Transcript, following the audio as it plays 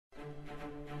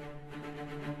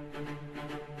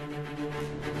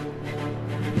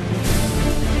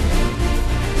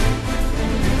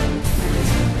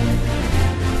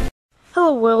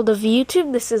Hello world of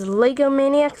YouTube, this is Lego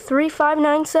Maniac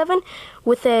 3597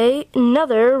 with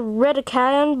another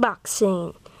redakai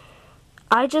unboxing.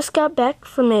 I just got back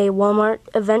from a Walmart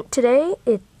event today.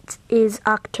 It is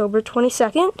October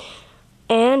 22nd,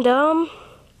 and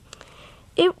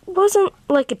it wasn't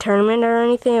like a tournament or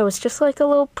anything, it was just like a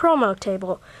little promo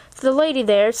table. So the lady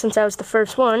there, since I was the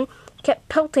first one, kept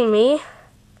pelting me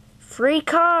free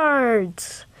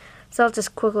cards. So I'll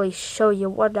just quickly show you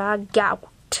what I got.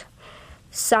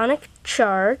 Sonic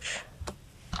Charge,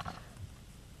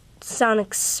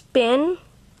 Sonic Spin,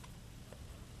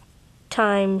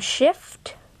 Time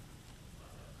Shift,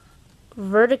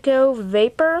 Vertigo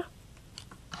Vapor,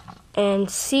 and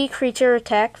Sea Creature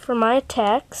Attack for my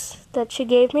attacks that she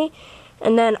gave me.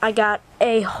 And then I got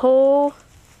a whole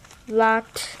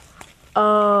lot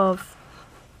of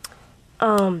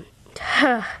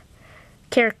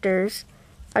characters.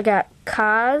 I got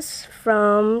Kaz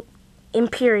from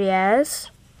Imperiaz,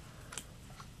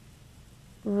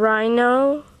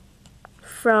 Rhino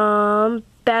from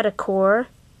Batacore,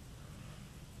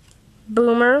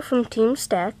 Boomer from Team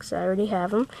Stacks, I already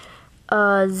have him,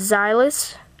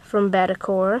 Xylus from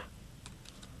Batacore,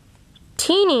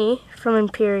 Teeny from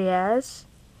Imperiaz,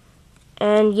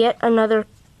 and yet another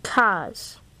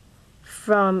Kaz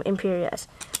from Imperiaz.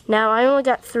 Now, I only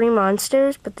got 3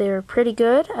 monsters, but they were pretty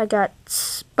good. I got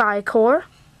Spycore,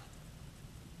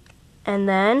 and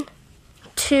then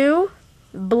 2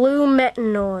 blue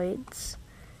metanoids.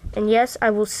 And yes, I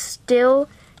will still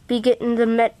be getting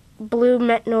the blue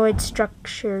metanoid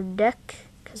structure deck,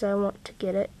 because I want to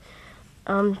get it.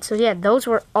 So yeah, those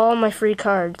were all my free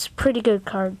cards. Pretty good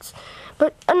cards.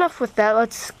 But enough with that,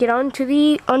 let's get on to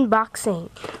the unboxing.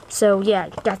 So yeah,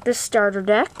 got this starter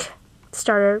deck.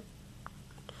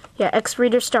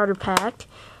 X-Reader starter pack.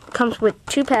 Comes with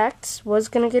 2 packs. Was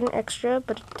gonna get an extra,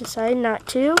 but decided not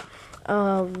to.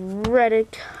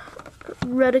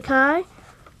 redakai,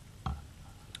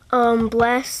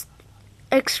 Blast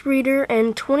X-Reader,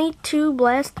 and 22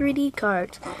 Blast 3D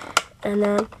cards. And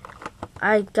then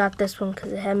I got this one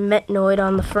because it had Metanoid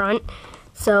on the front.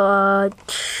 So,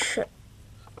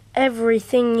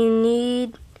 everything you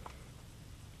need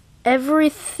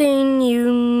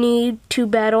to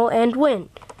battle and win.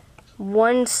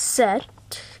 1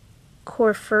 set,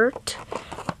 Corfort,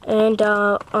 and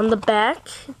on the back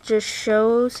it just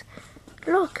shows,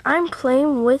 look, I'm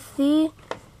playing with the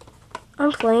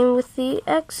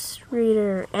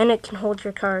X-Reader, and it can hold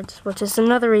your cards, which is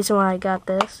another reason why I got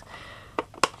this.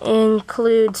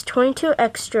 Includes 22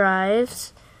 X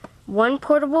drives, 1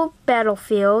 portable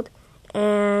battlefield,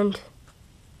 and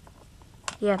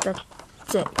yeah, that's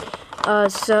it.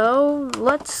 So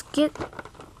let's get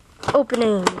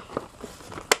opening.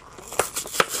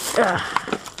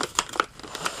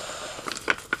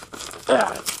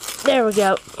 There we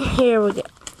go. Here we go.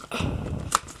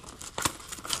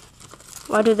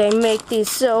 Why do they make these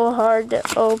so hard to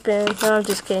open? No, I'm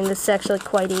just kidding. This is actually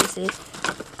quite easy.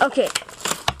 Okay.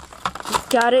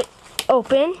 Got it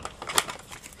open.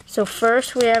 So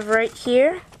first we have right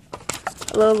here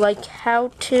a little like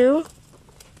how to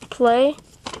play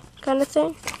kind of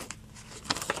thing.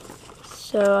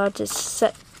 So I'll just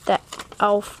set that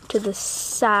off to the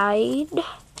side.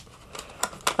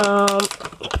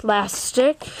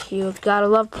 Plastic. You gotta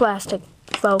love plastic,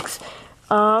 folks.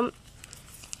 I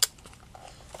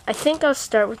think I'll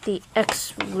start with the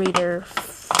X-Reader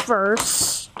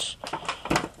first.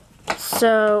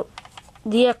 So,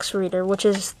 the X-Reader, which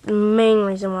is the main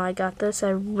reason why I got this. I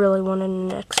really wanted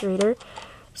an X-Reader.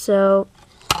 So,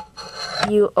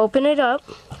 you open it up,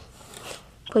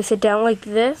 place it down like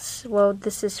this. Well,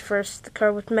 this is first the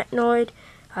card with Metanoid,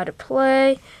 how to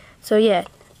play. So yeah,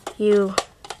 you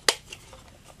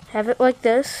have it like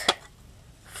this,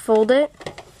 fold it,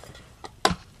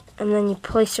 and then you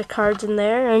place your cards in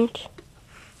there, and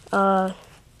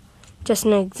just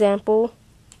an example,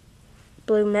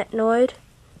 blue Metanoid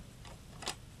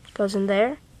goes in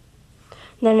there.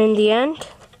 And then in the end,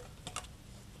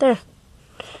 there.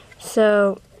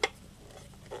 So,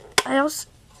 I also,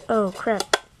 oh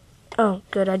crap. Oh,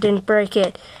 good, I didn't break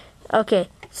it. Okay,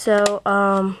 so,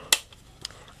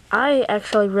 I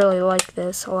actually really like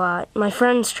this a lot. My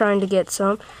friend's trying to get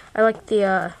some. I like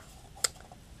the,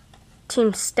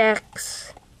 Team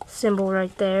Stacks symbol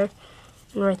right there,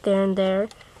 and right there and there.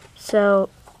 So,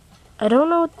 I don't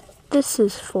know what this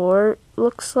is for.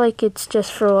 Looks like it's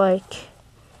just for, like,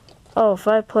 oh, if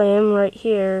I play him right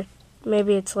here,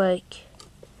 maybe it's like,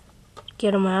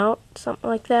 get him out, something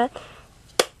like that.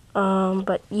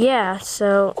 But yeah,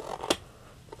 so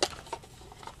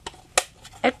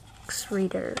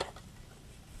X-Reader.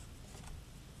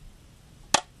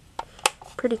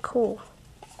 Pretty cool.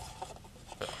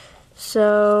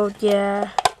 So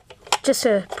yeah, just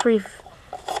a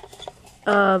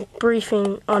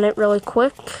briefing on it really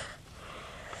quick.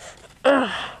 You know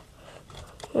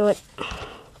what?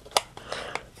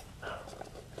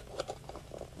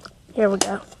 Here we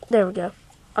go. There we go.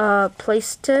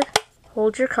 Place to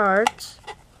hold your cards.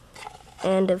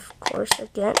 And of course,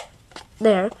 again,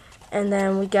 there. And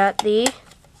then we got the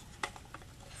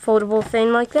foldable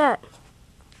thing like that.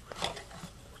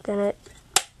 Then it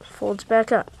folds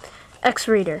back up.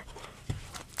 X-Reader.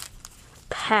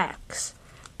 Packs.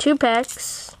 2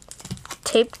 packs.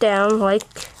 Taped down like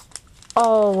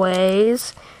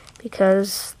always.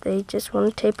 Because they just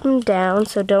want to tape them down.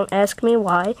 So don't ask me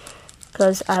why.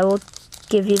 Because I will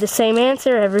give you the same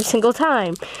answer every single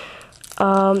time.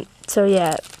 So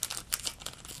yeah.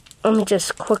 Let me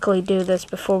just quickly do this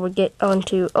before we get on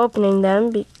to opening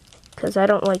them, because I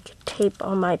don't like tape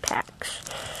on my packs.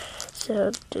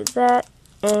 So do that,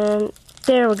 and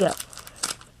there we go.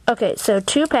 Okay, so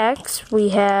 2 packs. We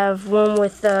have one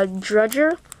with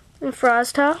Drudger and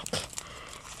Frostalk,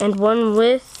 and one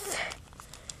with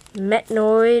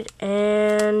Metnoid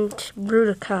and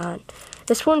Redakai.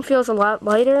 This one feels a lot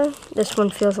lighter. This one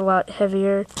feels a lot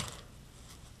heavier.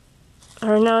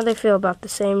 Or no, they feel about the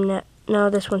same.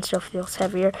 No, this one still feels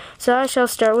heavier. So I shall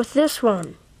start with this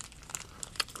one.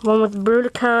 One with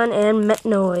Redakai and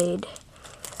Metnoid.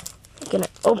 I'm gonna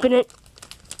open it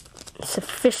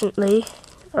sufficiently,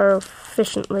 or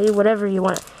efficiently, whatever you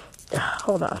want.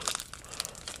 Hold on.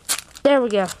 There we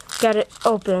go. Got it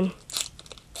open.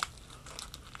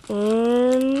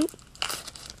 And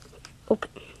open.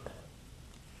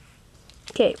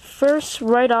 Okay, first,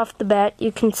 right off the bat,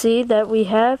 you can see that we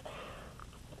have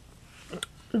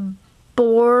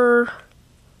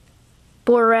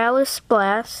Borealis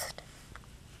Blast.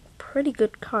 Pretty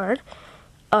good card.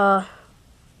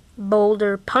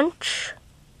 Boulder Punch.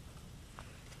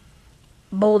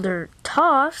 Boulder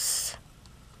Toss.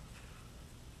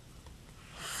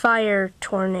 Fire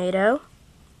Tornado.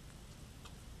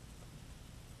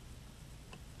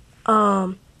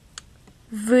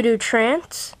 Voodoo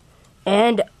Trance.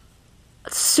 And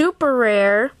super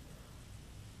rare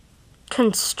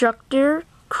Constructor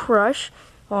Crush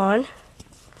on.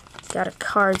 Got a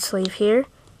card sleeve here.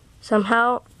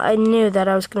 Somehow I knew that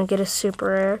I was going to get a super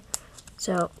rare.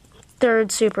 So,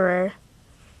 3rd super rare.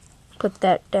 Put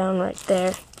that down right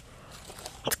there.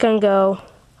 It's going to go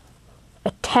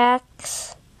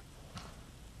attacks,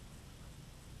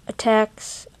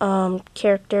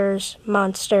 characters,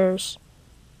 monsters,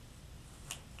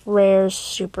 rares,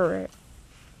 super rare.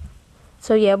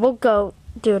 So yeah, we'll go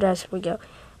do it as we go.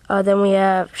 Then we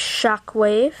have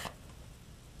Shockwave.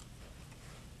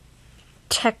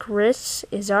 Tekris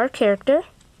is our character.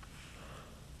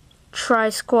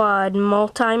 Tri-Squad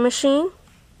Multi-Machine.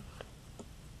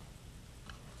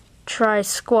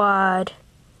 Tri-Squad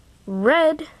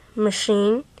Red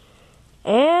Machine.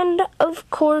 And, of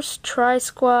course,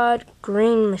 Tri-Squad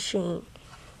Green Machine.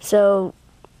 So,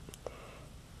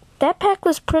 that pack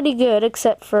was pretty good,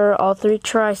 except for all 3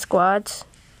 Tri-Squads.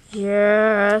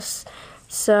 Yes.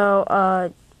 So,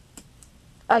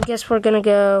 I guess we're gonna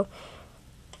go,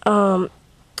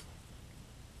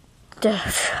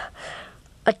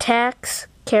 attacks,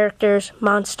 characters,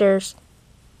 monsters,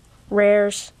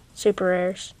 rares, super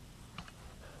rares.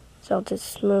 So I'll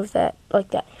just move that like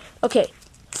that. Okay,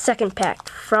 second pack.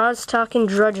 Frostalk and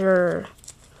Drudger.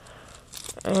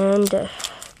 And,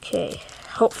 okay,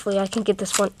 hopefully I can get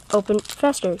this one open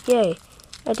faster. Yay,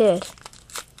 I did.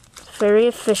 Very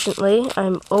efficiently,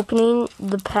 I'm opening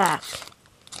the pack.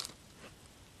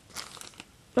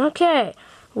 Okay,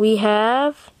 we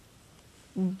have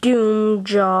Doom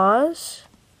Jaws.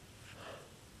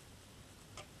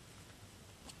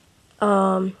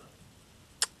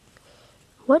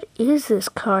 What is this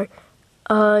card?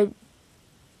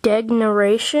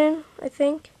 Degneration, I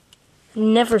think.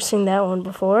 Never seen that one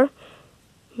before.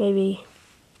 Maybe.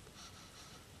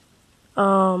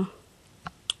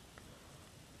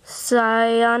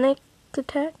 Psionic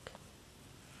Attack,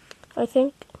 I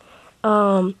think.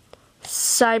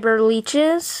 Cyber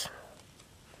Leeches.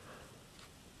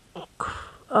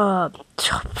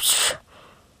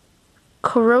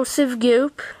 Corrosive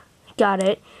Goop. Got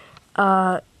it.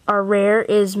 Our rare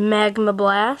is Magma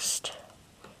Blast.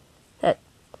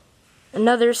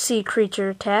 Another sea creature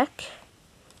attack,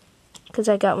 because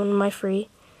I got one of my free.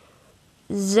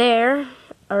 Zare,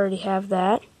 I already have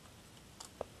that.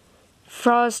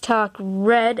 Frostalk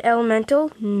Red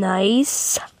Elemental,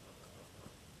 nice.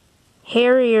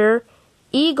 Harrier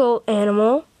Eagle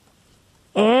Animal,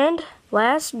 and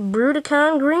last,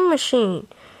 Redakai Green Machine.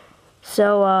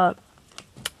 So,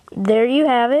 there you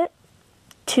have it.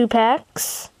 2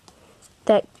 packs.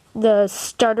 that the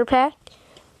starter pack,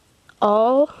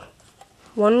 all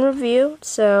one review,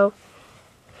 so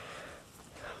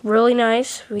really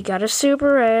nice. We got a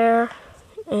super rare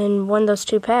and won those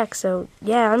 2 packs, so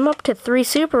yeah, I'm up to 3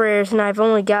 super rares and I've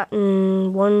only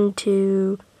gotten 1,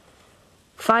 2,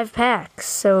 5 packs,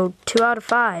 so 2 out of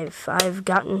 5 I've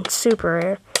gotten super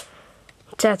rare.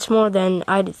 That's more than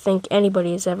I think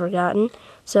anybody has ever gotten.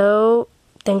 So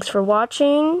thanks for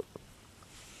watching.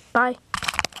 Bye.